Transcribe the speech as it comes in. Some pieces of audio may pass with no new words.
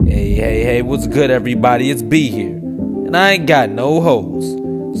Hey, what's good, everybody? It's B here, and I ain't got no hoes.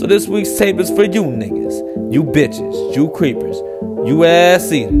 So this week's tape is for you niggas, you bitches, you creepers, you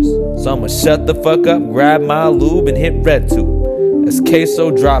ass eaters. So I'ma shut the fuck up, grab my lube, and hit red tube as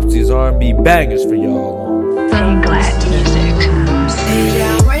K-Sadilla drops these R&B bangers for y'all on Glad music.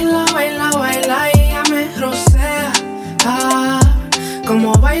 Ella baila, baila, baila, ella me rocea.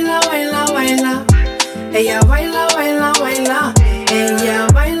 Como baila, baila, baila. Ella baila, baila, baila. Ella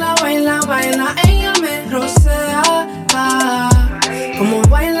baila, baila, baila. Ella me rocea. Como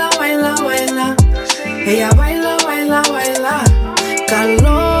baila, baila, baila. Ella baila, baila, baila.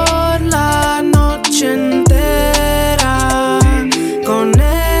 Calor la noche entera. Con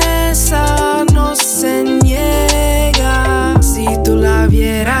esa no se niega. Si tú la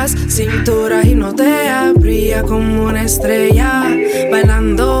vieras, cintura ginotea, brilla como una estrella.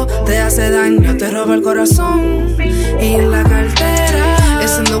 Bailando te hace daño, te roba el corazón y la cartera.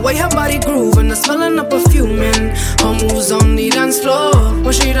 It's in the way her body groove and the smelling of perfuming. Her moves on the dance floor.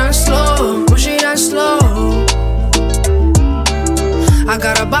 When she dance slow, when she dance slow. I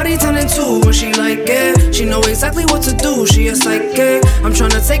got her body turning two when she like it. She know exactly what to do, she a psychic. I'm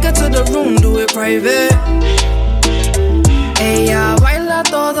tryna take her to the room, do it private. Ella baila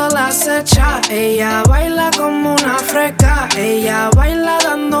toda la acecha. Ella baila como una fresca. Ella baila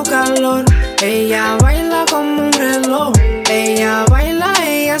dando calor. Ella baila como un reloj. Ella baila,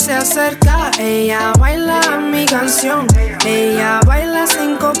 ella se acerca. Ella baila a mi canción. Ella baila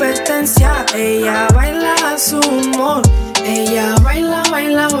sin competencia. Ella baila a su humor. Ella baila,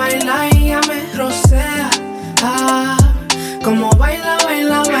 baila, baila. Ella me rocea. Como baila,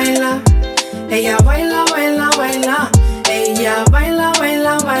 baila, baila. Ella baila, baila, baila. Ella baila,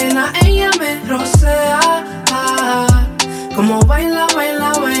 baila, baila. Ella me rocea. Como baila,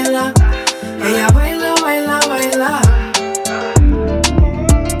 baila, baila. Ella baila, baila, baila.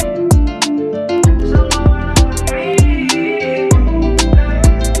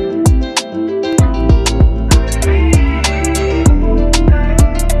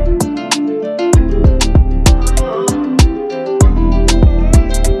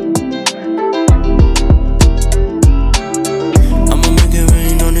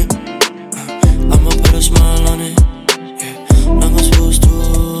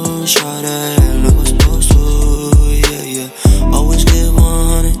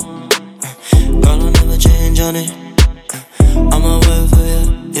 I'ma wait for you,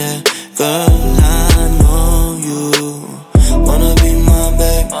 yeah. Girl, I know you wanna be my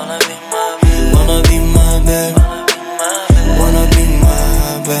babe. Wanna be my babe. Wanna be my babe. Wanna be my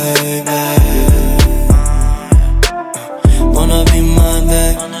baby. Wanna be my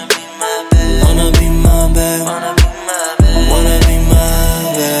babe. Wanna be my babe. Wanna be my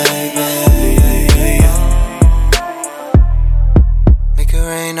baby. Make it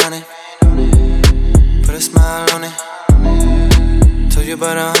rain on it. Put a smile on it. Told you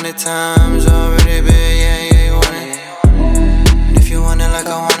about 100 times already, babe, yeah, you want it. And if you want it like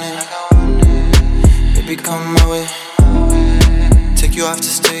I want it, baby, come my way. Take you off the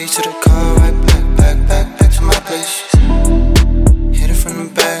stage to the car, right back to my place. Hit it from the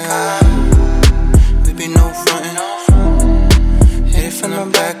back, baby, no frontin'. Hit it from the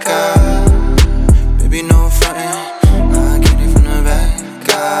back, baby, no frontin'. I get it from the back,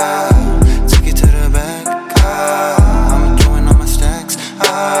 take it to the back. I'm throwing all my stacks, cause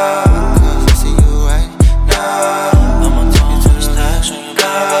I see you right now. I'ma take you to the stacks,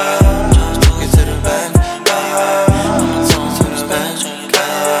 just take it to the back. I'ma take you to the stacks,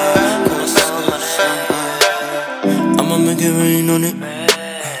 I'ma make it rain on it.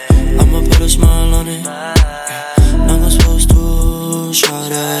 I'ma put a smile on it. Like I'm supposed to, shout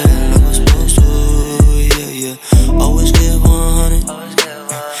that like I'm supposed to, yeah. Always give 100.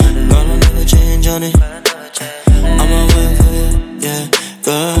 Girl, I'll never change on it. I'ma wait for you, yeah.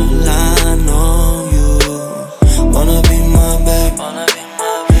 Girl, I know you wanna be my babe.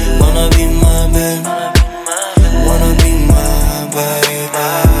 Wanna be my babe. Wanna be my babe.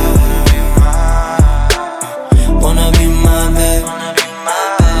 Wanna be my babe.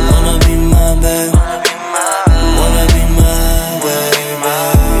 Wanna be my babe. Wanna be my babe.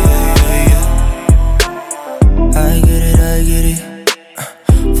 I get it.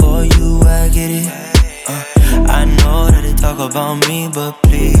 For you, I get it. I know that they talk about me, but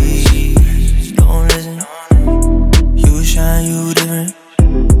please don't listen. You shine, you different.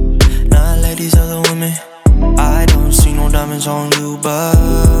 Not like these other women. I don't see no diamonds on you, but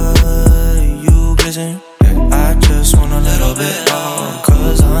you glisten. I just want a little bit more,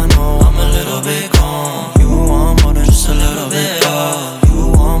 cause I know I'm a little bit gone. You want more than just a little bit more.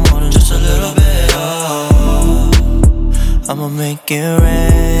 You want more than just a little bit more. I'ma make it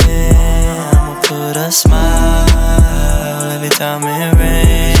rain smile every time it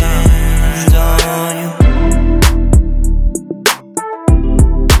rains on you.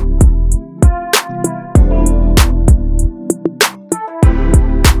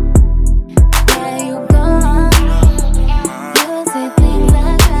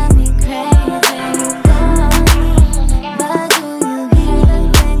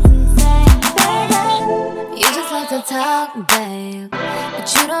 Talk, babe,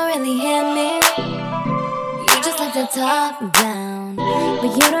 but you don't really hear me. You just like to talk down,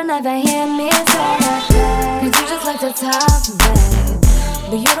 but you don't ever hear me say that. Cause you just like to talk, babe,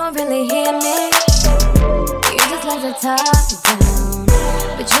 but you don't really hear me. You just like to talk down,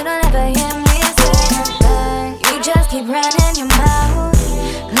 but you don't ever hear me say that. You just keep running your mouth,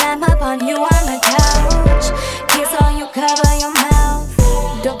 climb up on you on the couch, kiss on you, cover your mouth.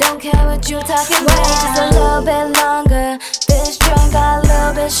 Don't care what you talking about. Wait just a little bit longer. This drink got a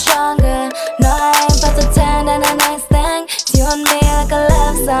little bit stronger. No, I ain't about to turn down a nice thing. It's you and me like a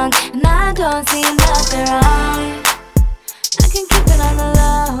love song, and I don't see nothing wrong. I can keep it on the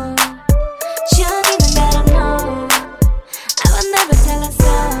low. She don't even gotta know. I would never tell her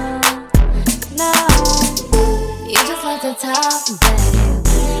so. No, you just like to talk, babe,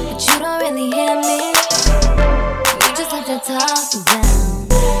 but you don't really hear me. You just like to talk down,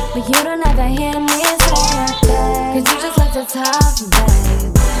 but you don't ever hear me say that. Cause you just like to talk,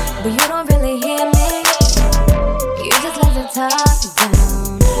 babe, but you don't really hear me. You just like to talk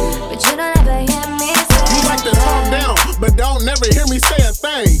down, but you don't ever hear me say that. You like to talk down, but don't never hear me say a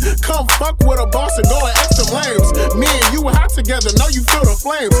thing. Come fuck with a boss and go in extra lanes. Me and you hot together, know you feel the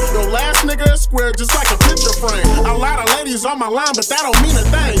flames. Your last nigga is square just like a picture frame. A lot of ladies on my line, but that don't mean a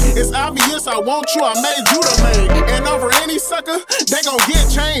thing. It's obvious I want you, I made you the main. And over any sucker, they gon' get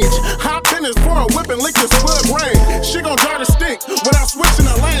changed. Hop in this for a whip and lick this wood brain. She gon' drive the stick without switching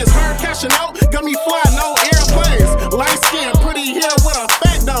the lanes. Her cashing out, got me flying no airplanes. Light skin, pretty hair with a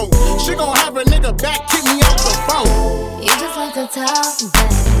fat dome. She gon' have a nigga back, kick me off the phone. You just like to talk,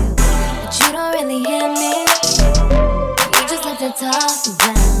 babe, but you don't really hear me. You just like to talk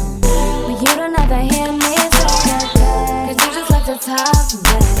down, but you don't ever hear me say that. Cause you just like to talk,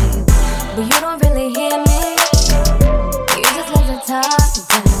 babe, but you don't really hear me. You just like to talk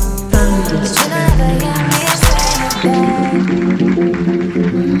down, but you don't ever hear me say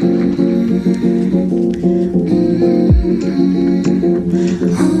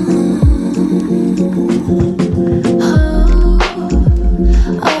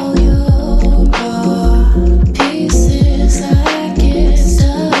All your raw pieces I get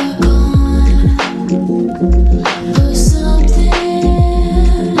stuck on. Put something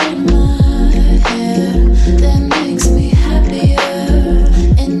in my head that makes me happier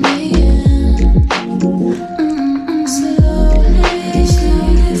in the end. Slowly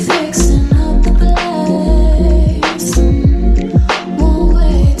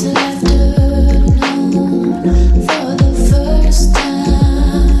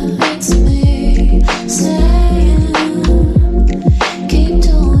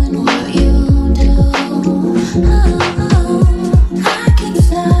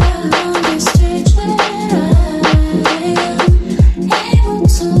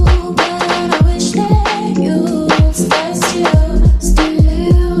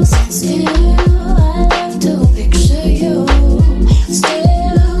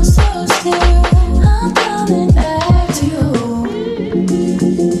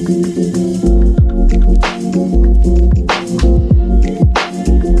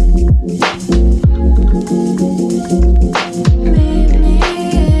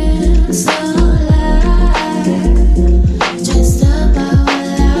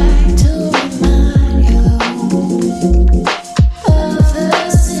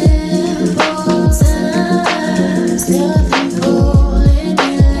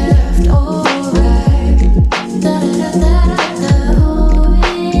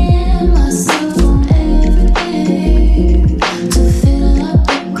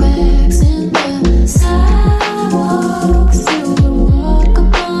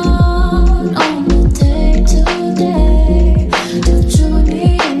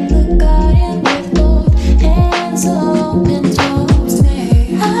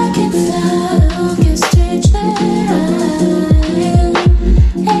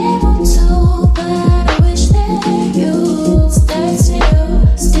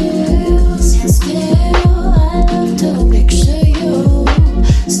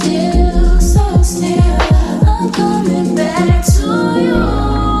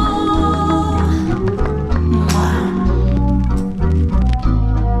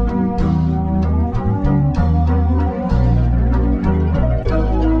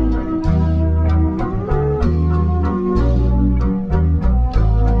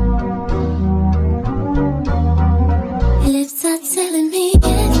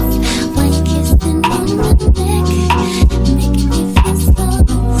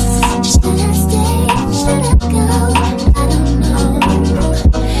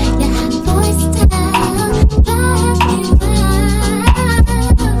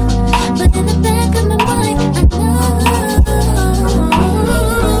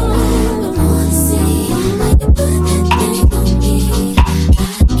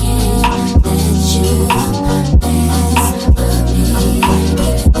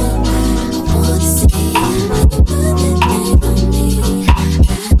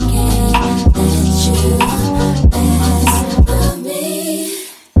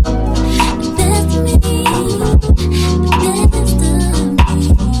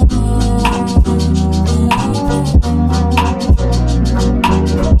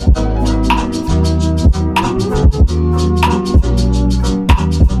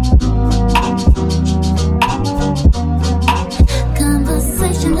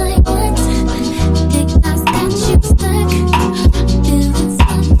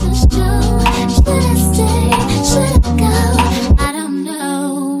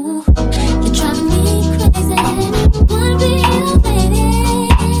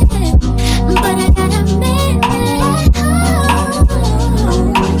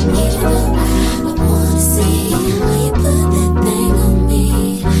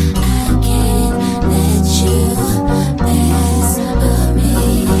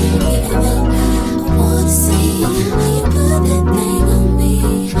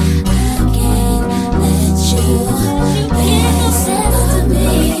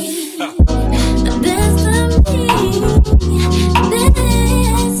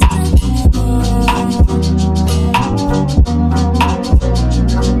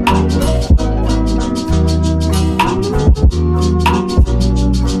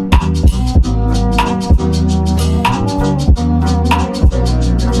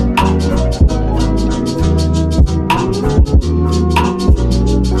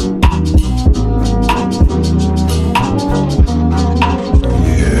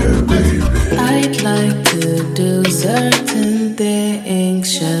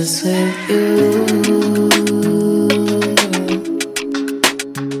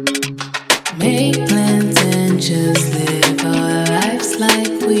just live our lives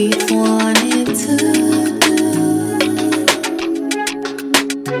like we wanted to do.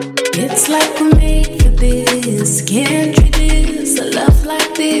 It's like we're made for this, can't resist a love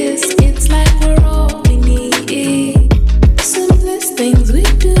like this. It's like we're all we need. The simplest things we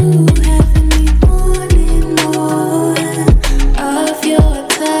do have me wanting more of your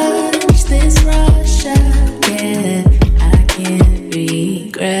touch. This rush I get, I can't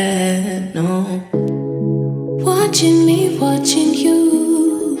regret, no. Watching me, watching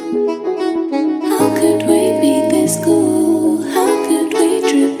you. How could we be this cool? How could we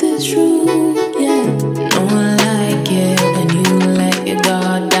trip this route? Yeah, no, I like it when you let your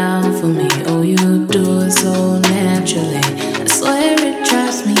guard down for me. Oh, you do it so naturally. I swear it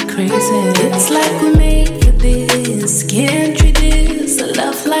drives me crazy. It's like we're made for this. Can't treat this a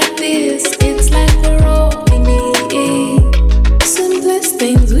love like this. It's like we're all we need. The simplest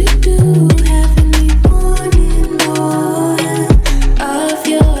things we do having me wanting more of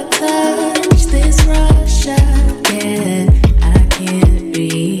your touch. This rush I get, I can't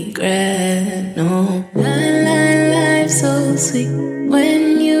regret, no. Life's so sweet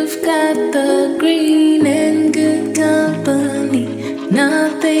when you've got the green and good company.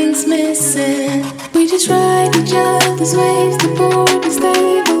 Nothing's missing. We just ride each other's waves. The board is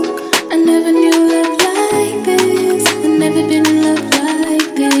stable. I never knew love like this. I've never been in love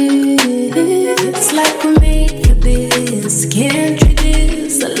like this. It's like we're made for this. Can't treat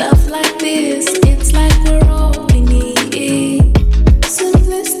this a love like this. It's like we're all we need.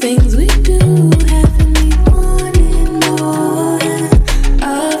 Simplest things we do having me wanting more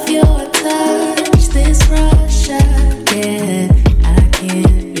of your touch. This rush I get, I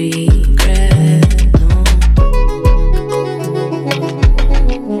can't regret, no.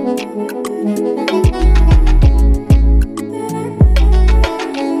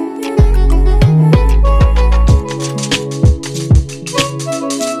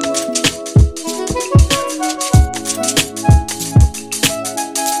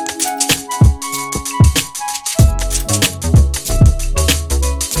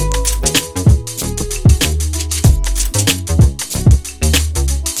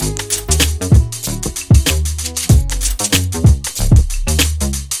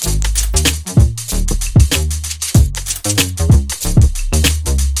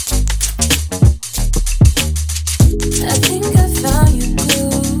 I think I found you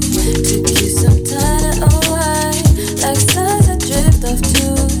cool. Took you some time to unwind. Like stars that drift off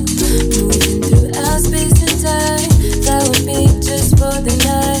too. Moving throughout space and time. Fly with me just for the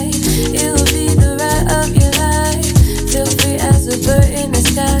night. It will be the ride of your life. Feel free as a bird in the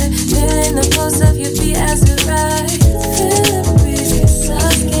sky. Feeling the pulse of your beat as we ride. Feel the breeze kiss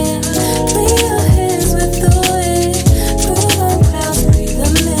our skin. Lay your hands with the wind. Move on clouds, breathe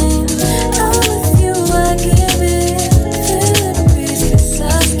them in. I'm with you, I give it. Feel the breeze kiss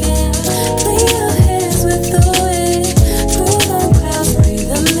our skin. Lay your hands with the wind. Move on clouds, breathe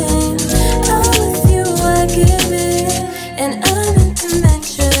them in. I'm with you, I give it. And I'm meant to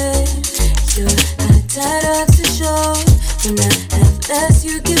mention you're hot tied up to show. When I have less,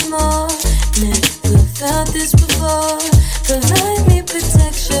 you give more. Never felt this before. Provide me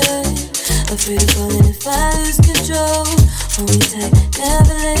protection. Afraid of falling if I lose control. Hold me tight,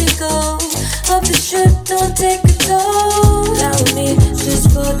 never let it go. Hope the trip don't take a toll. Fly with me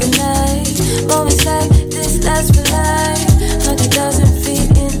just for the night. Moments like this last for life. 100,000 feet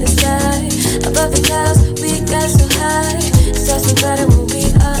in the sky. Above the clouds, we got so high. Stars so brighter when we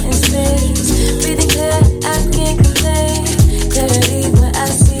are in space. Breathing clear, I can't complain. Clarity when I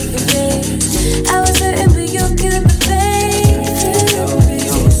see your face. I was hurting, but you killed the pain. Feel the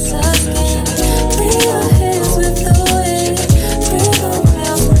breeze kiss our skin. Lay your hands with the wind. Breathe on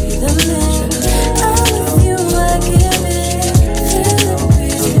clouds, breathe them in. I'm with you, I give it. Feel the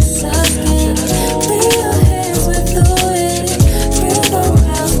breeze kiss our skin. Lay your hands with the wind. Breathe on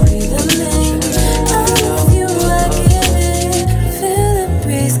clouds, breathe them in. I'm with you, I give it. Feel the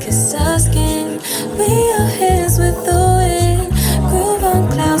breeze kiss our skin. Lay your hands with the wind. Groove on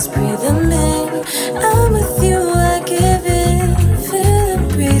clouds, breathe them in. I'm with you, I give it. Feel the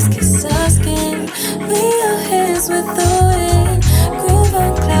breeze kiss our skin. Lay your hands with the wind. Groove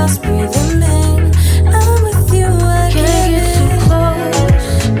on clouds, breathe them in. I'm with you, I give it. Can't get too close.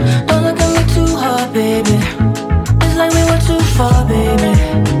 Don't look at me too hard, baby. It's like we went too far, baby.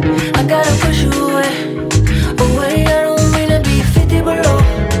 I gotta push you away. Away, I don't mean to be 50 below.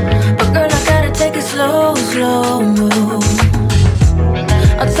 But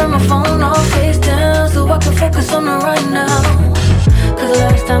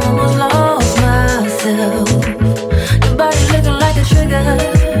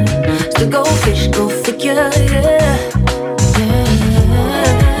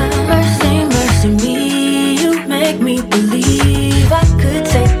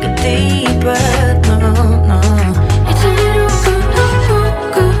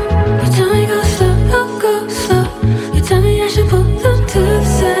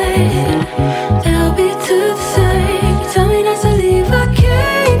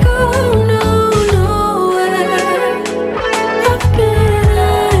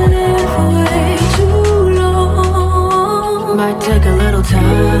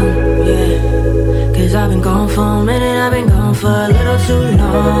time, yeah. Cause I've been gone for a minute, I've been gone for a little too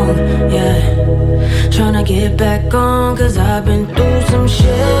long, yeah. Tryna get back on, cause I've been through some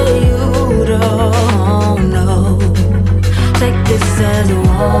shit you don't know. Take this as a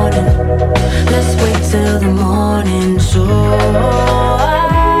warning, let's wait till the morning, so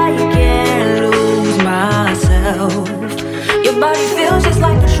I can't lose myself. Your body feels just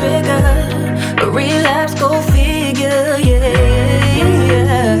like a trigger, a relapse, go figure, yeah.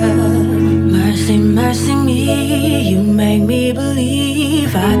 Mercy, mercy me, you make me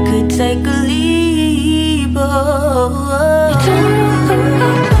believe I could take a leap, oh. You tell me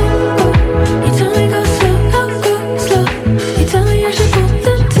go, you tell me go slow, go slow. You tell me I should put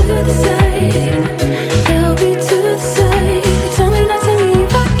them to the side, they'll be to the side. You tell me not to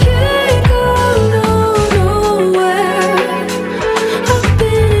leave, I can't go nowhere. I've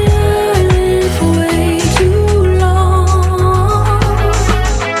been an island for way too long.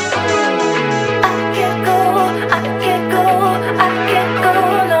 I can't go, I can't go, I can't go,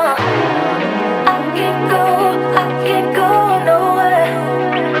 no. I can't go nowhere.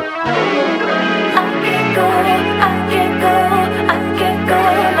 I can't go, I can't go, I can't go,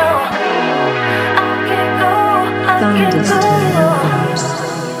 no. I can't go, I can't go, no.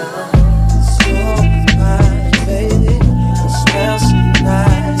 So nice, baby. It smells so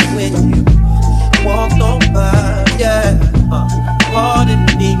nice when you walk on by, yeah. Pardon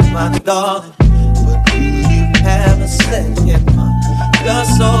me, my darling, but do you have a second?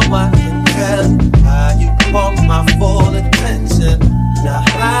 Just so I can tell how you want my full attention. Now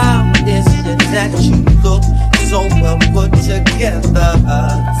how is it that you look so well put together,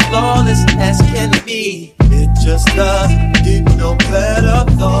 flawless as can be? It just doesn't get no better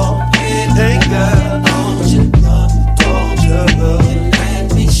though. Hey girl, don't you let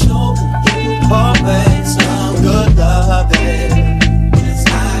me show you always some good loving. 'Cause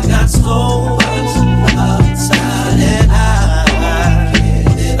I got so much upside and I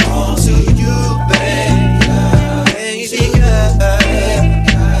give it all to you, baby.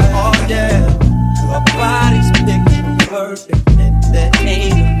 Oh yeah, your body's picture perfect and there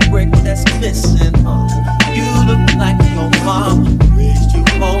ain't a brick that's missing. You look like your mama raised you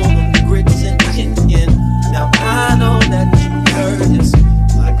on the grits and chicken. Now I know that you heard this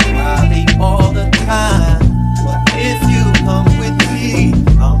like probably all the time, but if you come with me,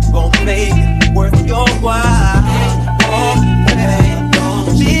 I'm gon' make it worth your while. Oh, hey, don't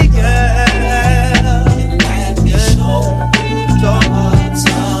be girl, let me show you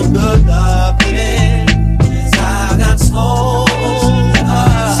some good loving. 'Cause I got so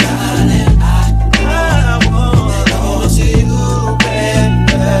upside and I want it all to you, baby.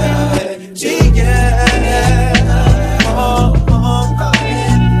 Yeah. Oh,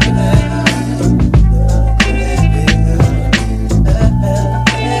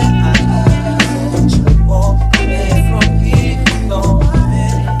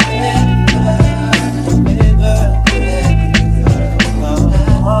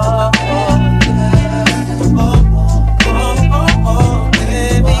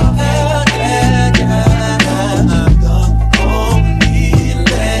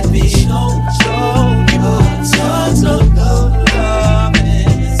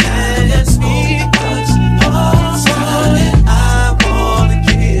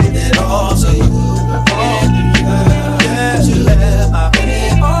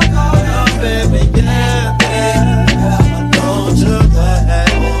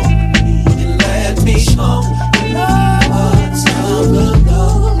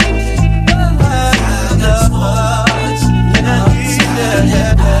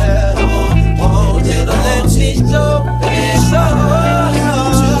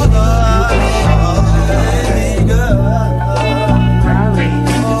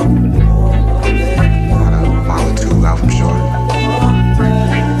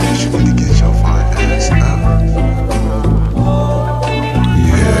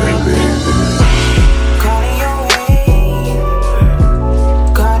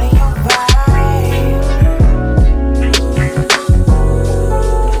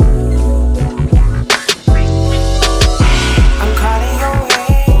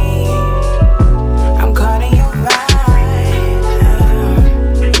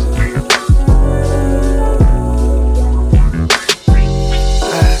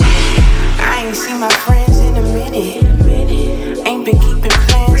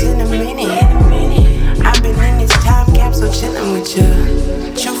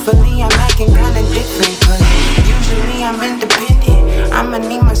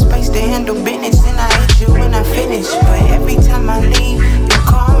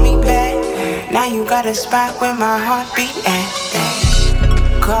 Now you got a spot where my heart beat at.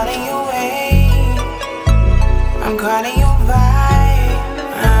 calling your way, I'm calling your vibe.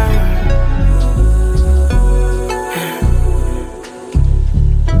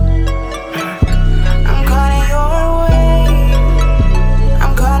 I'm calling your way,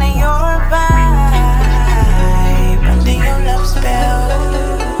 I'm calling your vibe. Under your love spell,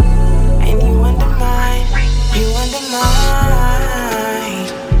 and you under mine, you under mine.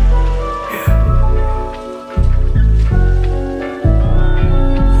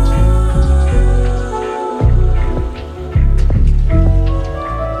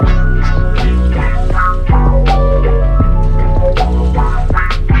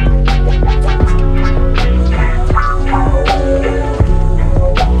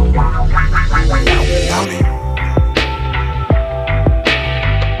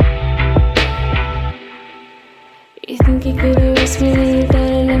 You think you could erase me, you got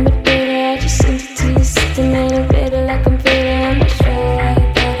a number better. I just sent it to your system, elevator like I'm better. I'm not sure why you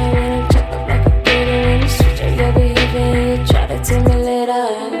thought I wouldn't jump up like a gator. When you switch up your behavior, you try to tell me later.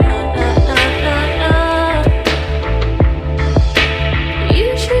 You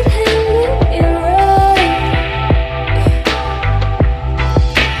should handle it right.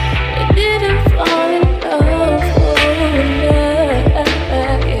 We didn't fall in love, yeah.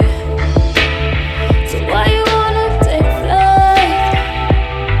 So why you wanna take flight?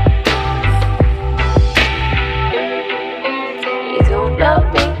 You don't love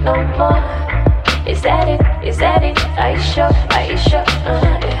me no more. Is that it? Is that it? Are you sure? Are you sure?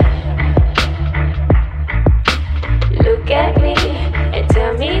 Yeah. Look at me and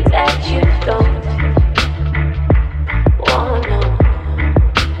tell me that you don't wanna.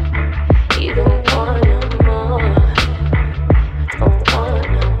 You don't wanna more. Don't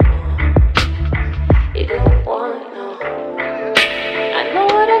wanna. You don't wanna. I know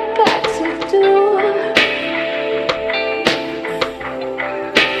what I got to do.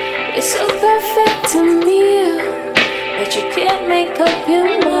 It's so perfect to me, but you can't make up your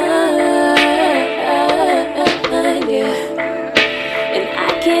mind, yeah. And I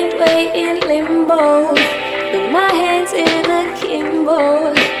can't wait in limbo, with my hands in akimbo,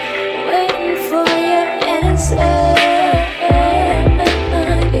 waiting for your answer, yeah.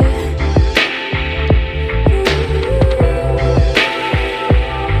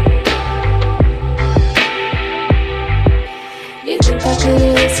 You think I could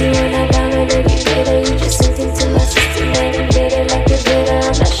erase you when I downloaded you later? You just sent it to my system and you did it like you better.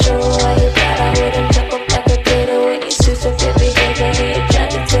 I'm not sure why you thought I wouldn't jump up like a gator. When you switch up your behavior, you tried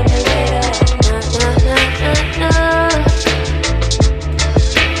to tell me later.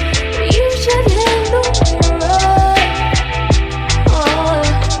 You should handle it right. Oh,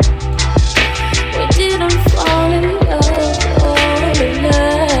 we didn't fall in love,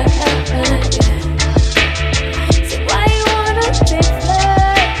 yeah. So why you wanna take flight?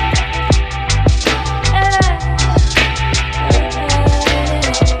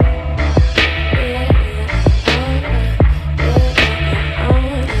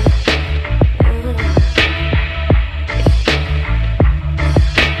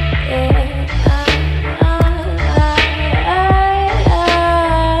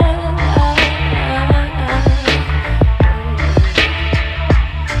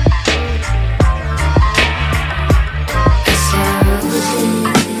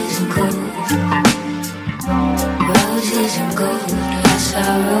 Roses and gold, I saw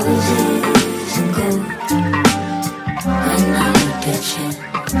roses and gold. When I looked at you,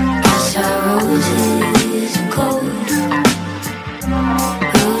 I saw roses and gold.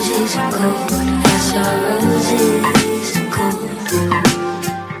 Roses and gold, I saw roses and gold.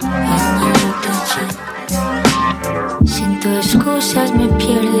 When I looked at you. Sin tus excusas me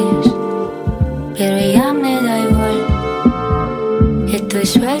pierdes, pero ya me da igual. Estoy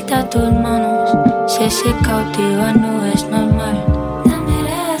suelta a tus manos, si ese cautiva no es normal.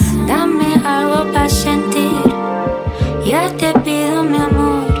 Dame algo para sentir, ya te pido mi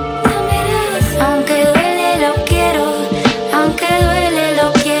amor. Aunque duele lo quiero, aunque duele lo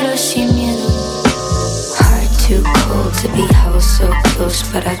quiero sin miedo. Heart too cold to be held so close,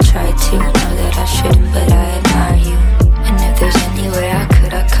 but I try to. Know that I shouldn't, but I admire you. And if there's any way I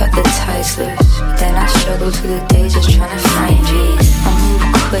could, I cut the ties loose. Then I struggle through the days just trying to find you. I move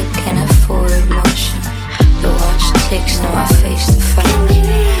quick in a forward motion. The watch ticks, now I face the fight.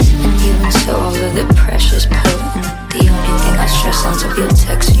 And even so, all of the pressure's potent. The only thing I stress on is if you'll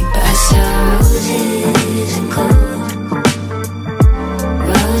text me back. I saw roses and gold.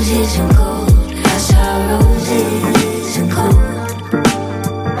 Roses and gold. I saw roses and gold.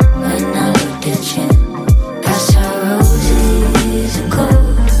 When I looked at you, I saw roses and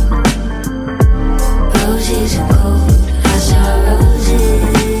gold. Roses and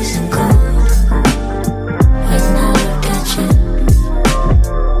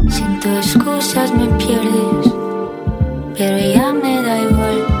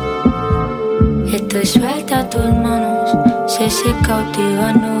Estoy suelta a tus manos. Si ese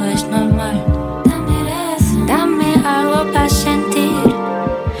cautiva no es normal. Dame algo para sentir.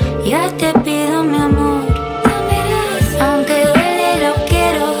 Ya te pido mi amor. Aunque duele lo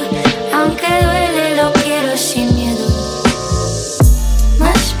quiero. Aunque duele lo quiero sin miedo.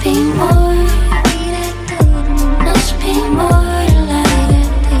 Must be more. Must be more like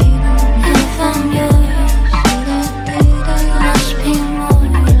if I'm yours. Must be more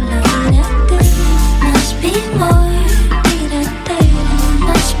like must be more.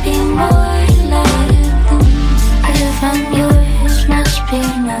 Must be more like if I'm yours. Must be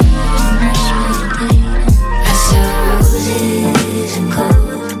more. I saw roses and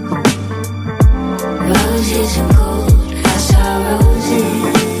gold. Roses and gold. I saw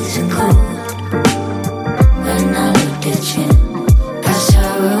roses and gold. When I looked at you, I saw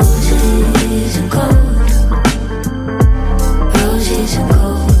roses and gold. Roses and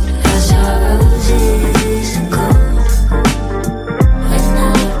gold. I saw roses and gold. When I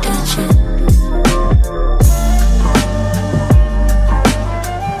looked at you.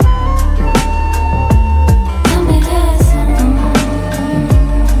 Dame razón.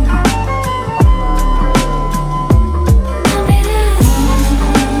 Dame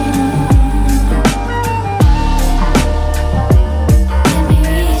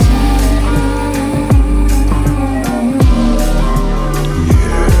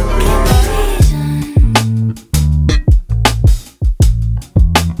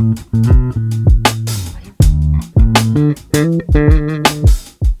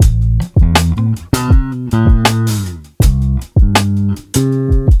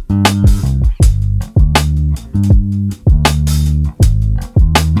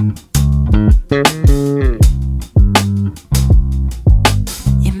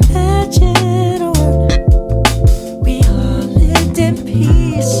Imagine a world we all lived in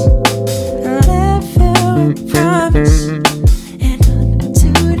peace, life filled with promise and none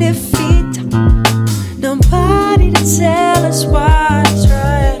to defeat. Nobody to tell us what's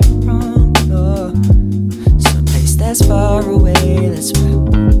right or wrong. No, someplace that's far away, that's where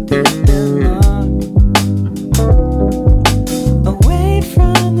we belong. Away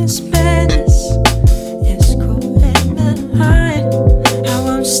from this madness, it's cool and behind. I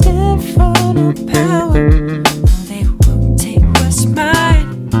won't stand for no power. No, they won't take what's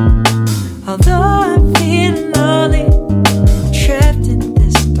mine. Although I'm feeling lonely, trapped in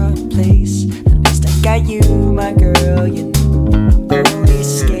this dark place, at least I got you, my girl. You know I'll only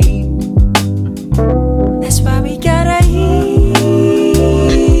escape. That's why we gotta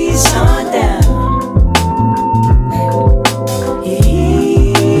ease on down.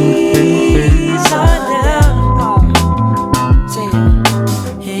 Ease on down. Say it.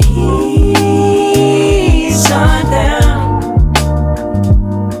 Ease on down.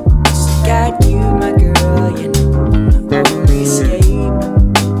 'Cause I got you, my girl. You know I'll only escape.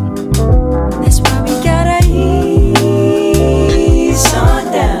 That's why we gotta ease on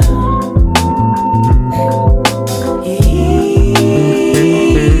down.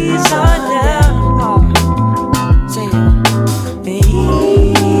 Ease on down. Say it.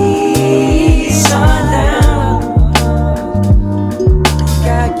 Ease on down.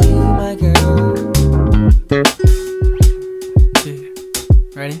 Got you, my girl.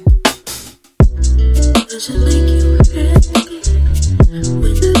 Ready? Does it make you happy when I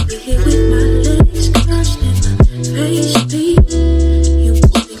be here with my legs crossed and my face beat? You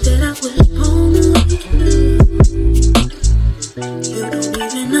think that I was born with you? You don't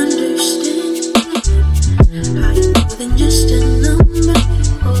even understand how you more than just a number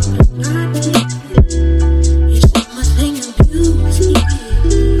or a body. You're so much thing of beauty.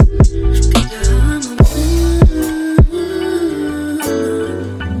 'Cause I'm a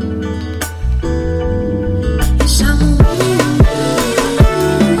yes, I'm a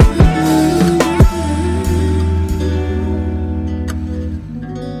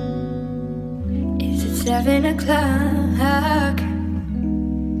Is it 7 o'clock?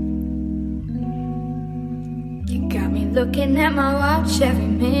 You got me looking at my watch every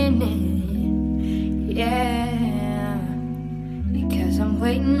minute. Yeah, because I'm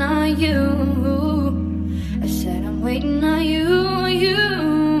waiting on you. I said I'm waiting on you.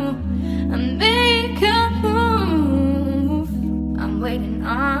 I make a move. I'm waiting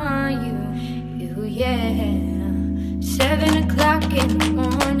on you. Yeah. 7 o'clock in the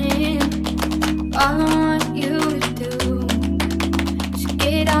morning. All I want you to do is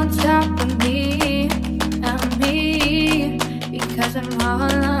get on top of me, because I'm all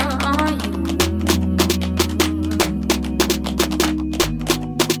on you.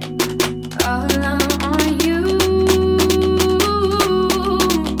 All on you.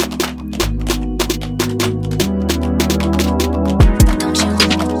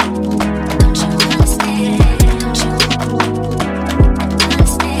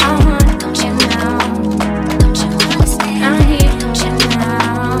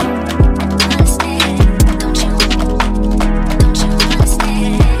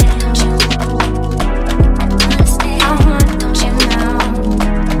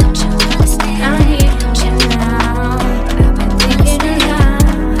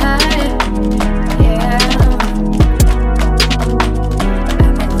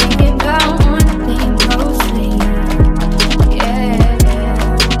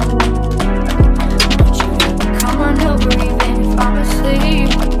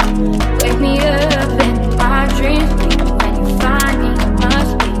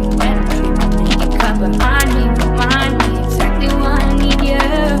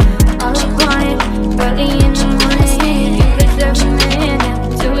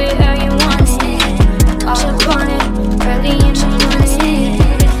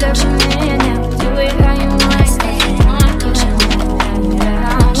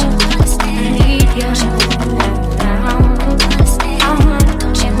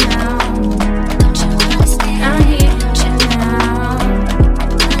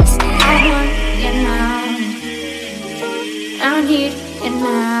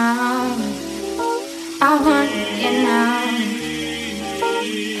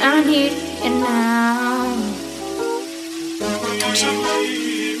 I need it now. Don't you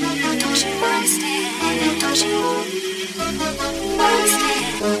understand? Don't you understand? Don't you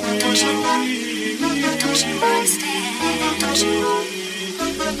understand? Don't you understand?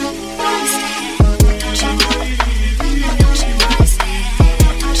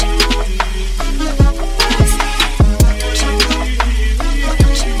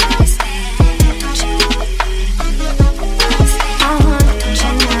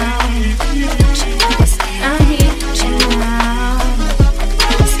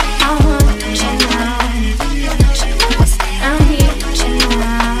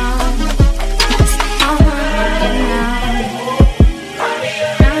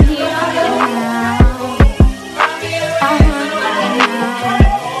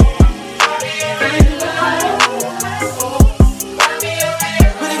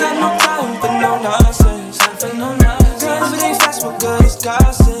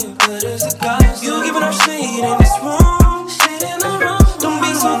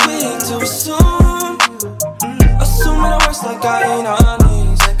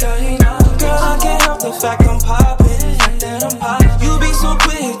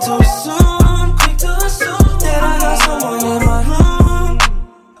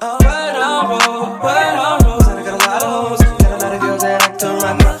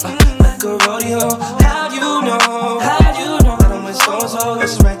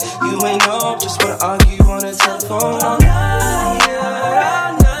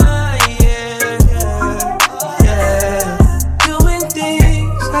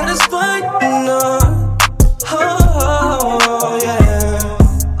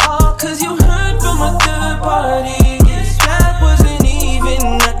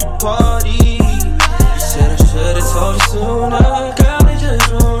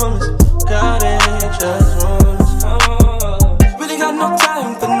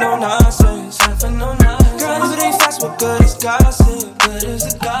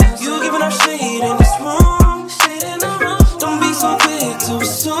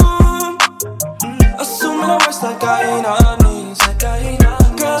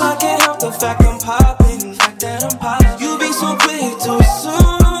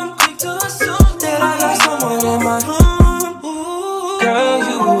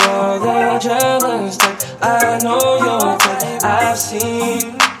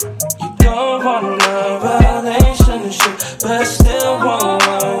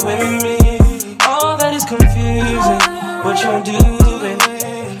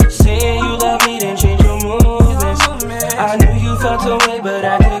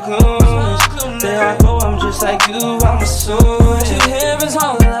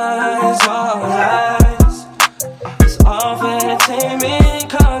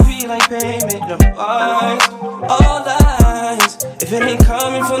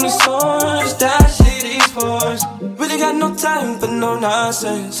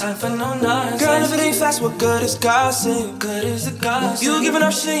 What good is gossip? Good is the gossip. You giving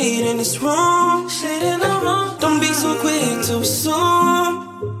up shade in this room. Shade in the room. Don't be so quick to assume.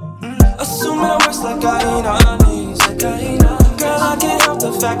 Assuming the worst like I ain't honest. Girl, I can't help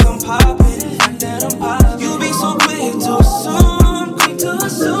the fact I'm popping. You be so quick to assume.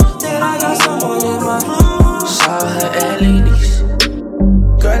 That I got someone in my room. Saw her at ladies.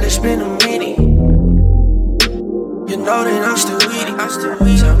 Girl, it's been a minute. You know that I'm still with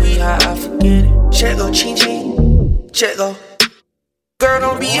it. Tell me how I forget it. Check go, ching ching. Check go. Girl,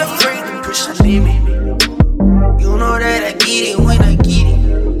 don't be afraid to push the limit. You know that I get it when I get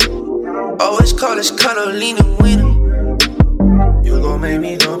it. Always call us Carolina winner. You gon' make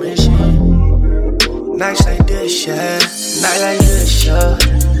me go machine. Nights like this, yeah. Night like this, yeah.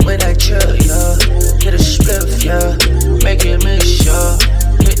 When I chill, yeah. Hit a split, yeah. Make it miss, yeah.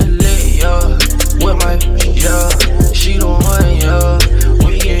 Hit the lit, yeah. With my, yeah. She the one, yeah.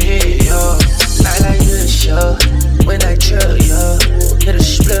 We can hit, yeah. Night like this, yeah. When I chill, yeah. Hit a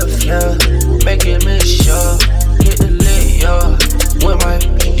split, yeah. Make it miss, yeah. Hit the lit, yeah. With my,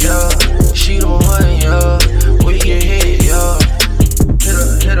 yeah. She the one, yeah. We can hit, yeah.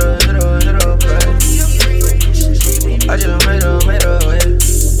 Hit her, baby. I just made her wait.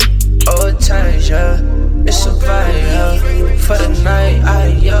 Old times, yeah. It's a vibe, yeah. For the night,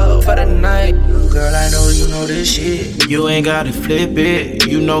 for the night. Girl, I know you know this shit. You ain't gotta flip it.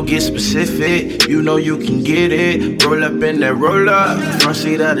 You know, get specific. You know you can get it. Roll up in that roll up. Front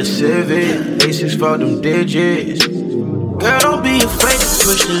seat of the Civic. A6 for them digits. Girl, don't be afraid to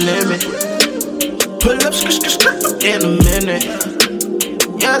push the limit. Pull up, in a minute.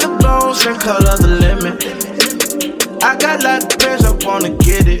 Yeah, the bones and color the limit. I got a lot of prayers, I wanna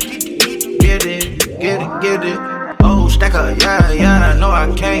get it. Get it. Old stack up, yeah. No,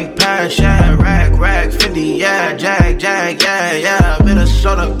 I can't pass, yeah. Rack, 50, yeah. Jag, yeah.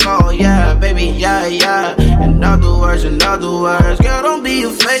 Minnesota call, yeah. Baby, yeah. In other words, girl, don't be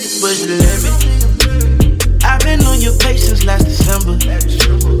afraid to push the limit. I've been on your page since last December.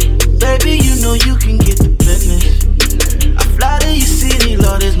 Baby, you know you can get the business. I fly to your city,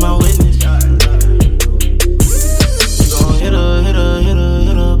 Lord is my witness. Gon' hit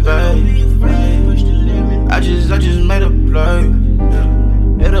her, babe. I just made a play.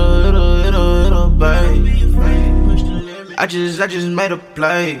 Hit her, babe. I just made a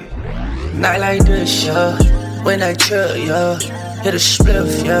play. Night like this, yeah. When I trip, yeah. Hit a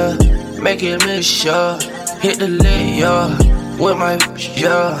spliff, yeah. Make it miss, yeah. Hit the lit, yeah. With my,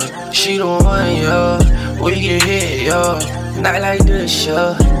 yeah. She the one, yeah. We get hit, yeah. Night like this,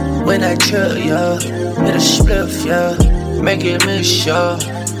 yeah. When I trip, yeah. Hit a spliff, yeah. Make it miss, yeah.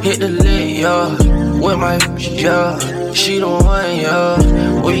 Hit the lit, yeah. With my, yeah. She the one, yeah.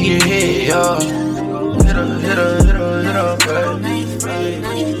 We get hit, yeah. Hit her, babe.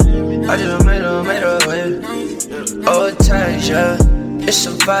 I just made her way. Old times, yeah. It's a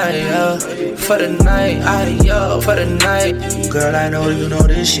vibe, yeah. For the night, for the night. Girl, I know you know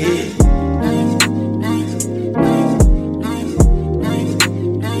this shit.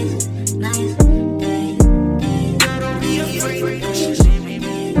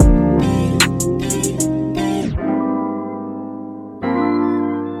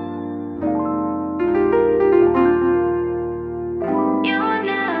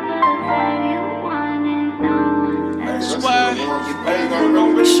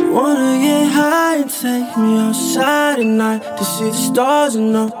 She wanna get high and take me outside at night to see the stars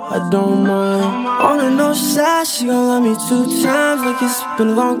and no, I don't mind. On the north side, she gon' love me 2 times like it's been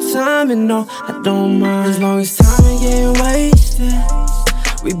a long time and no, I don't mind. As long as time ain't getting wasted,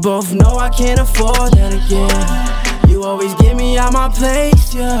 we both know I can't afford that again. You always get me out my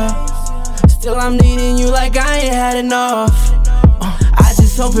place, yeah. Still I'm needing you like I ain't had enough. I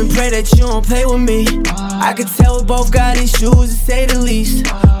just hope and pray that you don't play with me. I can tell we both got issues to say the least.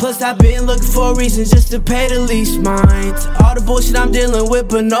 Plus I've been looking for a reason just to pay the least mind. All the bullshit I'm dealing with,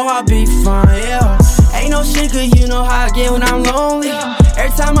 but no, I'll be fine, yeah. Ain't no shit, cause you know how I get when I'm lonely.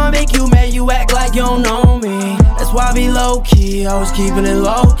 Every time I make you mad, you act like you don't know me. That's why I be low-key, always keeping it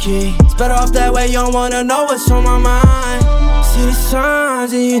low-key. It's better off that way, you don't wanna know what's on my mind. See the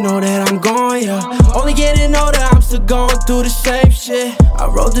signs and you know that I'm gone, yeah. Only getting older, I'm still going through the same shit. I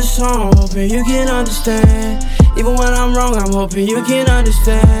wrote this song, hoping you can understand. Even when I'm wrong, I'm hoping you can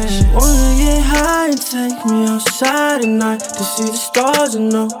understand. She wanna get high and take me outside at night to see the stars and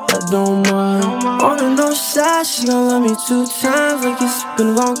no, I don't mind. On the north side, she gon' love me 2 times like it's been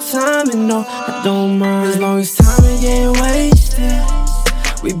a long time and no, I don't mind. As long as time ain't getting wasted,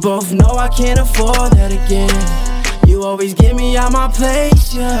 we both know I can't afford that again. You always get me out my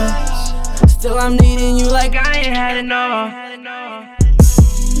place, yeah. Still I'm needing you like I ain't had enough.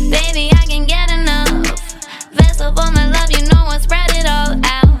 Baby, I can get enough. Vessel for my love, you know I spread it all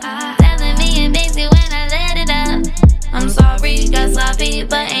out. Telling me it makes you when I let it up. I'm sorry, got sloppy,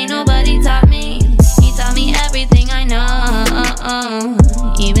 but ain't nobody taught me. He taught me everything I know.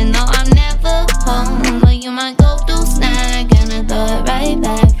 Even though I'm never home, but you my go-to snack, and I throw it right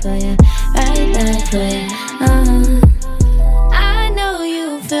back for you, right back for you. I know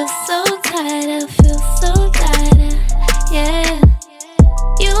you feel so tired, I feel so tired, yeah.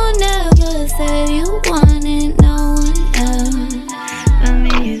 You never said you wanted no one else but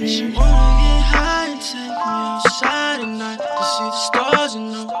me. She wanna get high and take me outside at night to see the stars and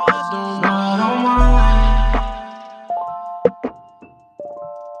no, I don't mind.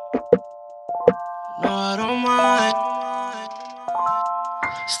 No, I don't mind.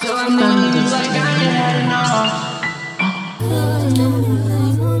 Still I'm needing you like I ain't had enough.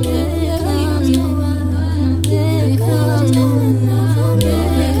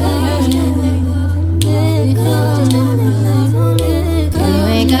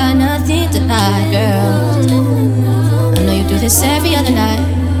 Got nothing to hide, girl. I know you do this every other night.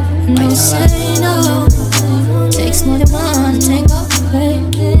 No, say no. Takes more than one to tango,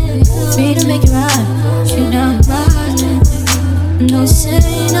 babe. Free to make it right, you down the ride. No, say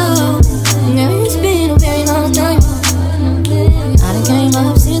no. Girl, it's been a very long time. I done came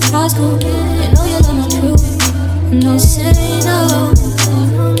up since high school. You know you love my crew. No, say no.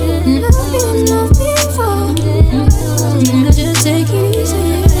 Love you, love before. No, just take it easy.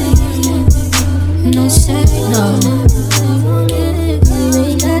 No, say no.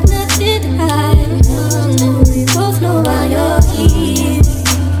 We got nothing to hide. We both know why you're here.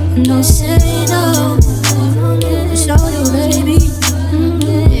 No, say no. Show you, baby.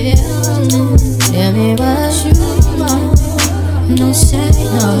 Yeah. Tell me what you want.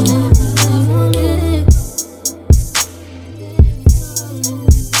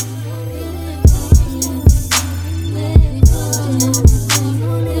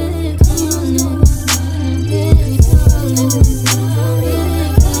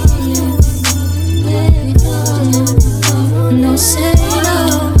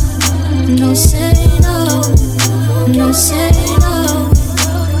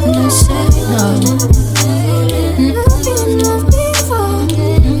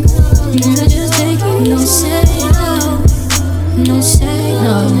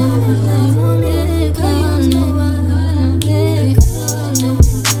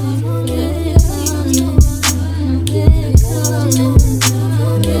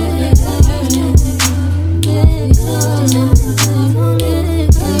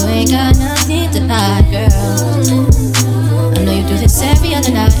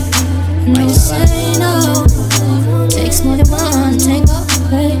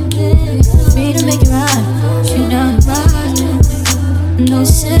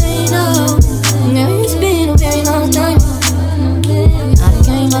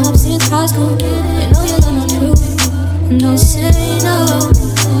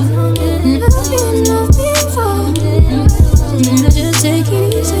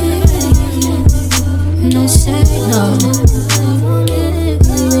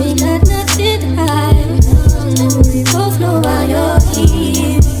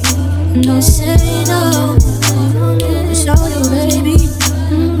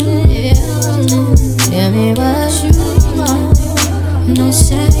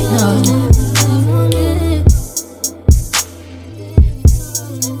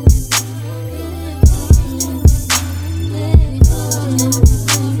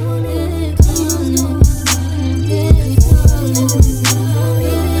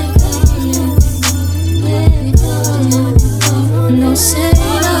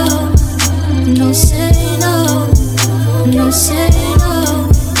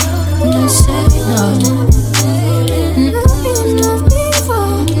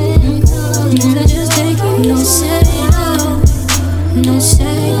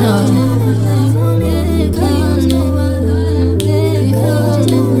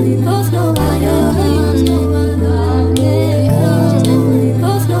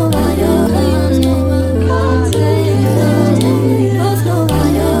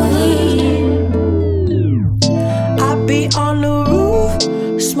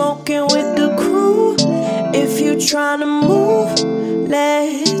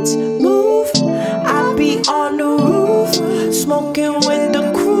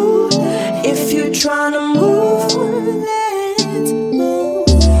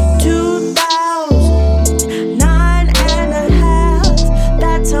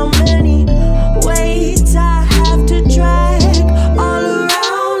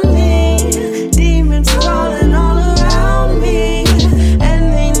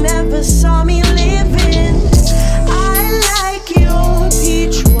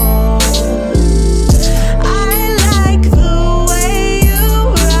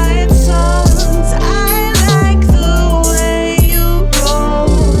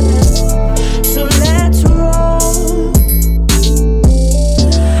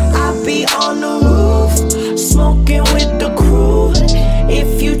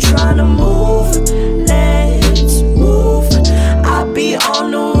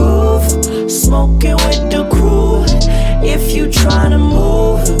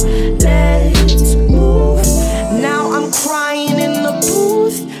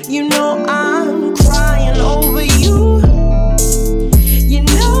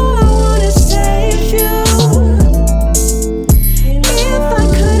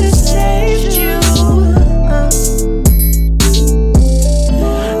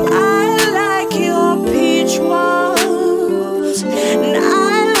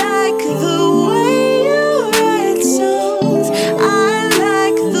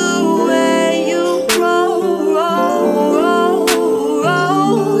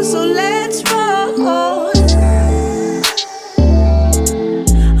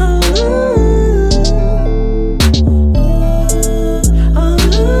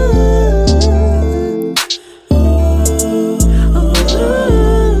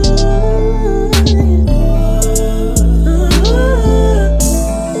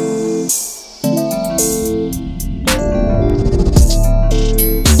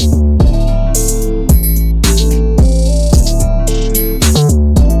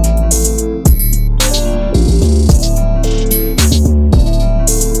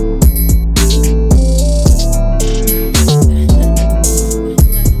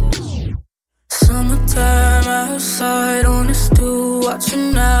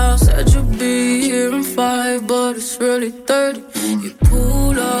 now. Said you'd be here in 5, but it's really 30. You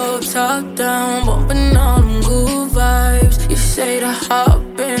pull up, top down, bumping all them good vibes. You say to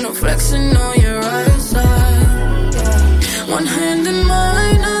hop in, I'm flexing on your right side. One hand in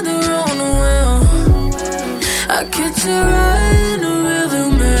mine, other on the wheel. I catch you right in the rearview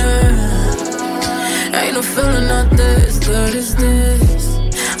mirror. Ain't no feeling out there as good as this.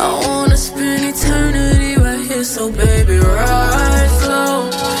 I wanna spend eternity right here, so baby, ride slow,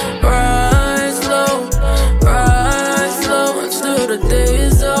 ride slow, ride slow until the day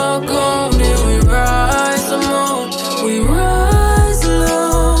is all gone. Then we ride some more. We ride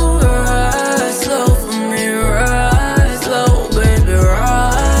slow for me, ride slow, baby,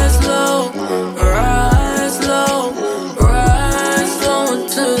 ride slow, ride slow, ride slow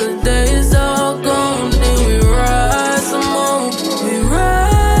until the day is all gone. Then we ride some more. We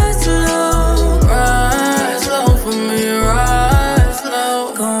ride slow for me, ride slow.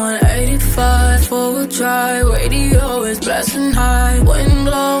 Going 85 for a drive, radio is blasting high, wind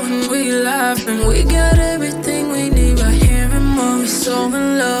blowing, we laughing, we got everything we need right here and more. We so in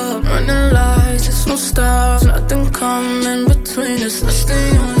love, running lights, it's no stars, nothing coming between us. Let's stay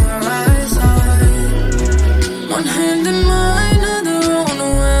on your right side. One hand in mine, other on the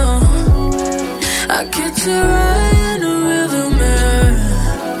wheel. I catch you right in the rearview mirror.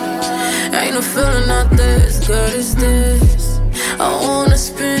 Ain't no feeling out there as good as this. I wanna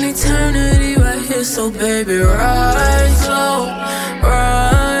spend eternity right here, so baby, ride slow,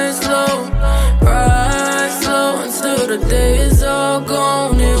 ride slow, ride slow until the day is all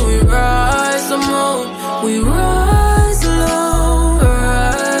gone. And we ride some more. We ride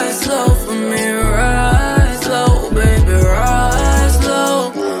slow for me, ride slow, baby, ride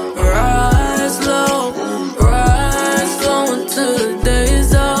slow, ride slow, ride slow until the day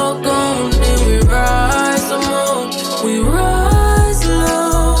is all gone. And we ride some more. We ride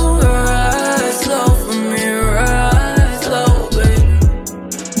slow for me, ride slow, baby.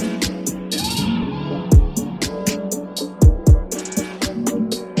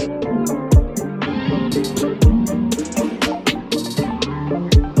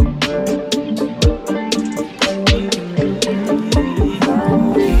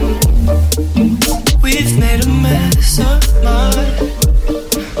 We've made a mess of mine.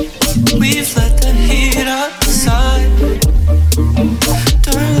 We've let the heat outside.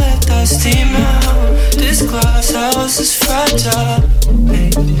 Don't let that steam out. This glass house is fragile,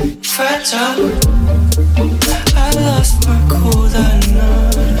 baby, fragile. I lost my cool that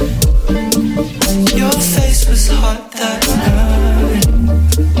night. Your face was hot that night.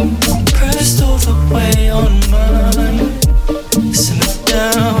 Pressed all the way on mine. Simmer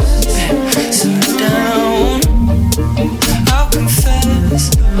down, simmer down. I'll confess,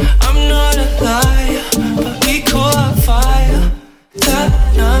 I'm not a liar, but we caught fire that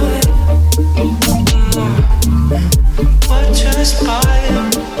night. What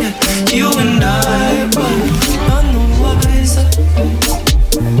transpired? Yeah, you and I were none the wiser.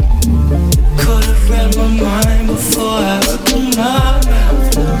 Could've read my mind before I opened my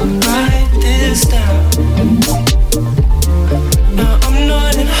mouth. Write this down. No, I'm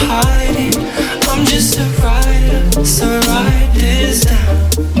not in hiding, I'm just a writer, so write this down.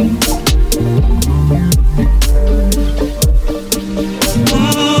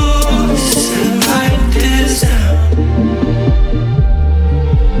 Ooh, so write this down.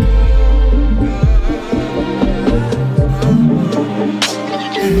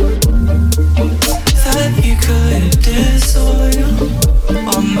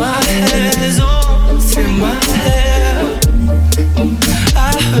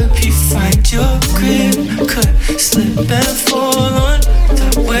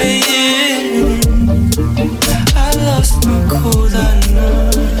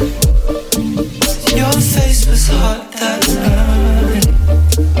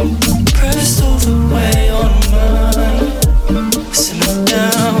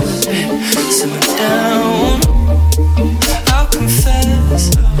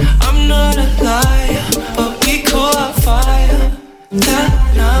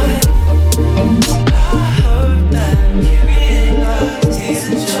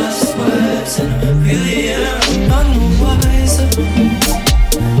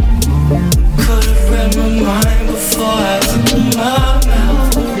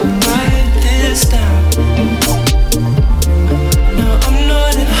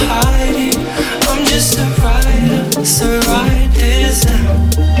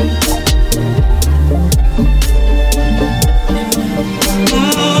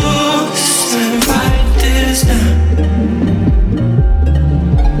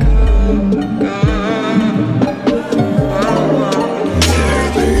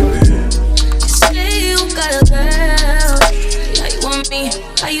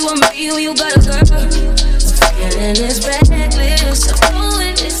 you, you got a girl. Feeling is reckless, I'm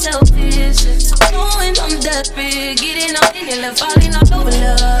doing it selfish. I'm doing I'm desperate, getting on it and falling all over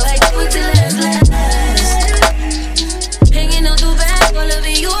love. Like you till it's last. Hanging on through back, all of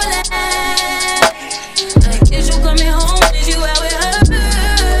it you last. Like is you coming home, is you out with her?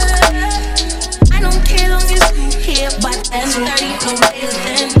 I don't care long as you here, but that's 30 no days,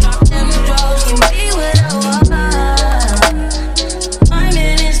 then drop them draws, give me what I want. My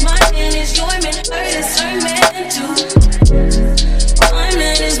man is your man, her is her man too. My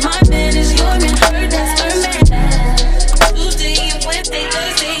man is your man, her that's her man. Tuesday and Wednesday,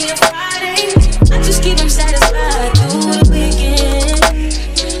 Thursday and Friday, I just keep them satisfied through the weekend.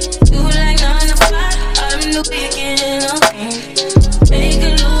 Do like 9 to 5, I'm in the weekend. Make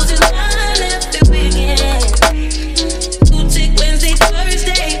it lose his mind every weekend. Tuesday, Wednesday,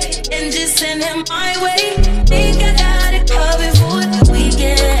 Thursday, and just send him my way. Think I got it covered for the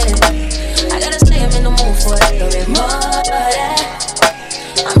weekend. I gotta stay, I'm in the mood for a little bit more of that.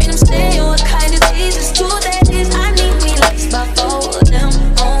 I mean, I'm staying with kind of days, it's 2 days. I need me like about 4 of them,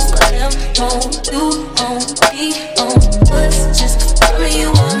 on you, on me, on us. Just tell me you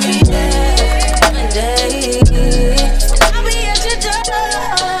want me there one day. And I'll be at your door,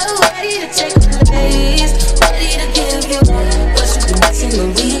 ready to take a place, ready to give you what you've been missing the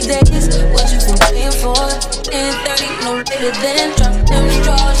weekdays, what you've been praying for. In 30, no later than drop them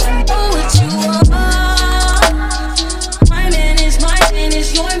straws. I know what you want. My man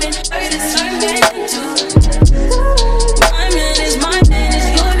is your man, her is her man too. My man is your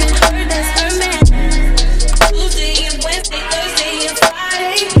man, her that's her man. Tuesday and Wednesday, Thursday and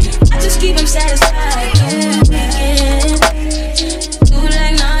Friday, I just keep him satisfied through the weekend. Do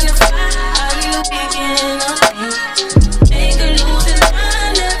like 9 to 5, I'm in the weekend. Make her lose his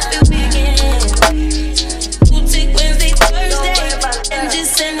mind every weekend. Tuesday, Wednesday, Thursday, and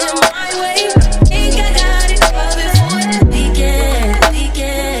just send him my way. Think I got it covered for the weekend.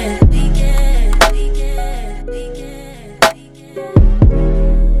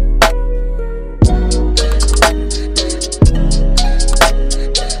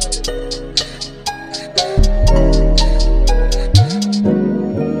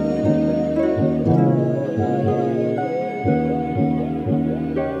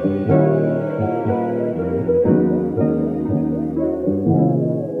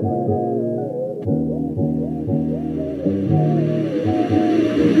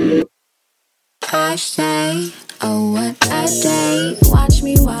 I say, oh what a day. Watch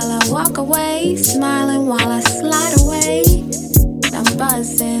me while I walk away, smiling while I slide away. I'm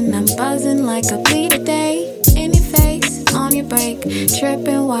buzzing like a beat a day. In your face, on your break,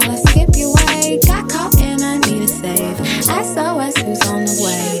 tripping while I skip your way. Got caught and I need a save. SOS, who's on the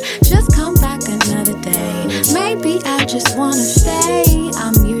way? Just come back another day. Maybe I just wanna stay.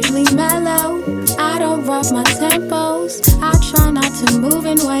 I'm usually mellow, I don't rub my tempos. I try not to move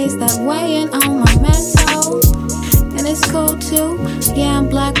in ways that weigh in on my mental. And it's cool too, yeah I'm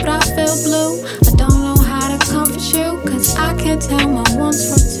black but I feel blue. I don't know how to comfort you, cause I can't tell my ones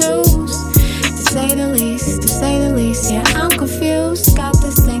from twos. To say the least, yeah I'm confused. Got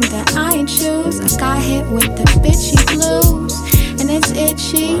this thing that I ain't choose. I got hit with the bitchy blues. And it's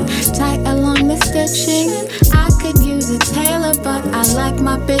itchy, tight along the stitching. I could use a tailor but I like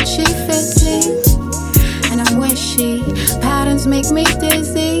my bitchy fitting. And I'm wishy, patterns make me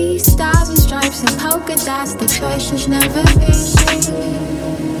dizzy. Stars and stripes and polka dots, the choice is never easy.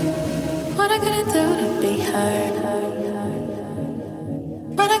 What I gotta do to be heard?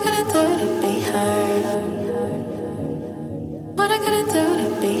 What I gotta do to be heard? What I gotta do to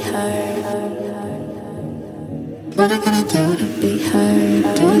be heard? What I gotta do to be heard?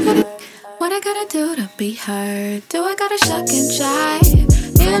 What I gotta do to be heard? Do I gotta shuck and jive?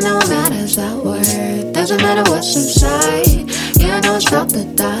 Yeah, no matters that word. Doesn't matter what's inside. Yeah, I know it's about the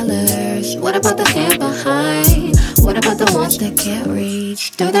dollars. What about the hand behind? What about the ones that can't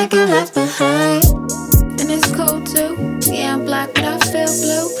reach? Do they get left behind? And it's cool too. Yeah, I'm black but I feel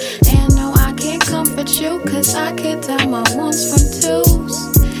blue. And no, I can't comfort you, cause I can't tell my ones from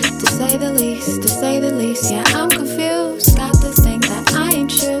twos. To say the least, yeah I'm confused. Got this thing that I ain't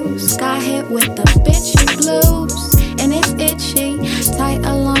choose. Got hit with the bitchy blues. And it's itchy, tight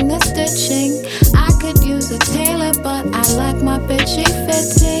along the stitching. I could use a tailor, but I like my bitchy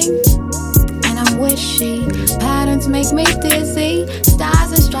fitting. And I'm wishy, patterns make me dizzy.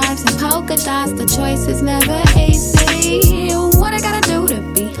 Stars and stripes and polka dots, the choice is never easy. What I gotta do to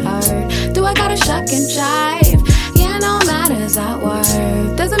be heard? Do I gotta shuck and jive? Yeah, no matters that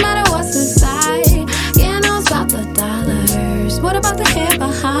word. Doesn't matter what's inside. Yeah, no, it's about the dollars. What about the hand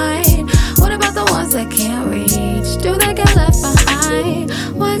behind? What about the ones that can't reach? Do they get left behind?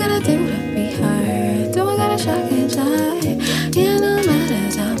 What I gotta do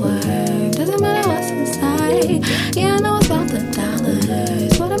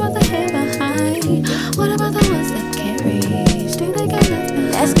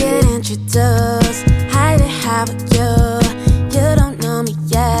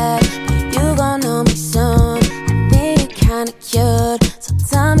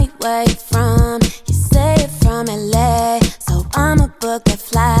where you from. You say you're from LA, so I'ma book that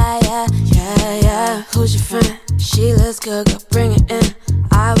flyer. Yeah, who's your friend? She looks good, girl, bring it in.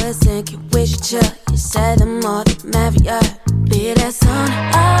 I was thinking we should chill. You said the more the merrier. Be that soon,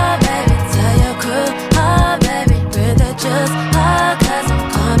 oh baby, tell your crew, oh baby, bring the juice, oh cause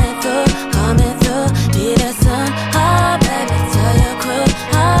I'm coming through. Be that soon, oh baby, tell your crew,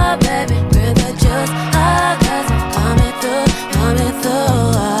 oh baby, bring the juice, oh cause I'm coming through,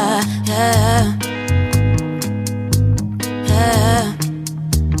 yeah.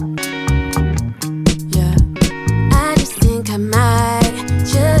 I just think I might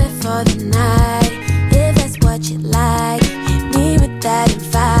chill it for the night. If that's what you like, hit me with that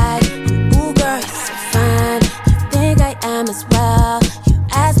invite. And ooh girl, you're so fine. You think I am as well. You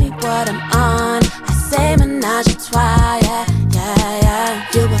ask me what I'm on, I say menage a trois, yeah.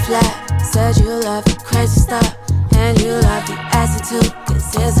 You were flat, said you love the crazy stuff, and you love the acid too,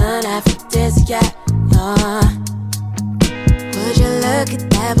 cause it's an aphrodisiac, Would you look at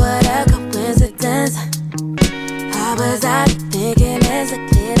that, what a coincidence. I was out thinking it's a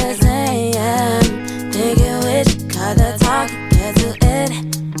clear as AM, thinking we should cut the talk and get to it.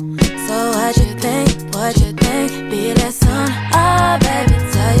 So what you think, be that soon, oh baby,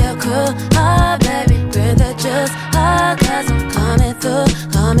 tell your crew, oh baby, bring the juice, oh cause I'm coming through,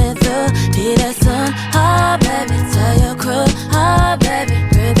 be that soon, oh baby, tell your crew, oh baby,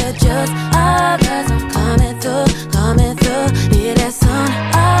 bring the juice, oh cause I'm coming through, be that soon,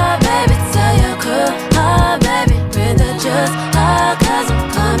 oh baby, tell your crew, oh baby, bring the juice, oh cause I'm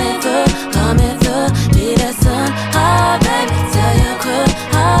coming through, be that soon, oh baby, tell your crew,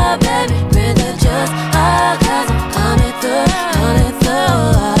 oh baby, bring the juice, oh cause I'm coming through,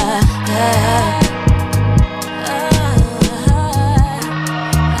 yeah.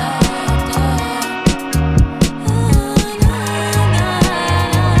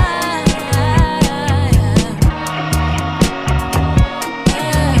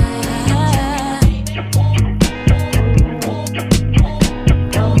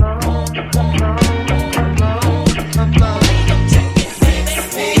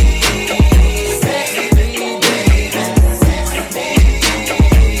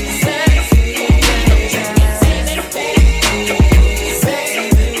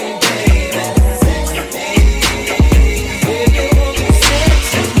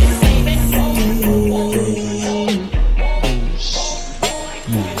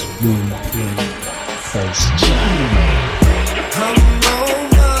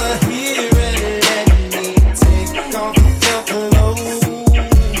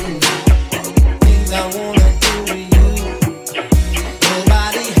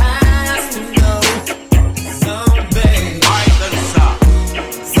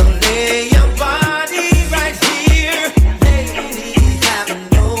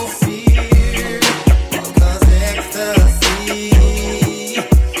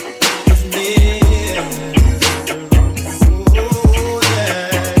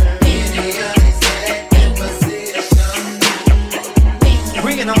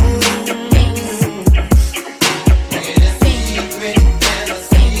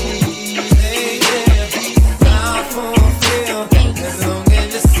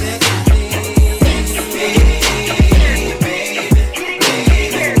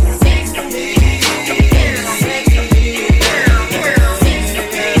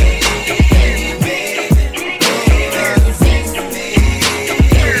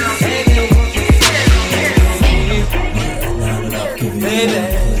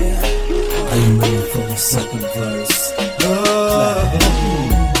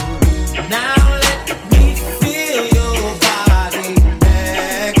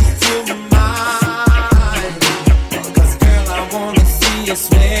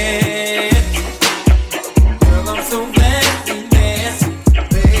 Swear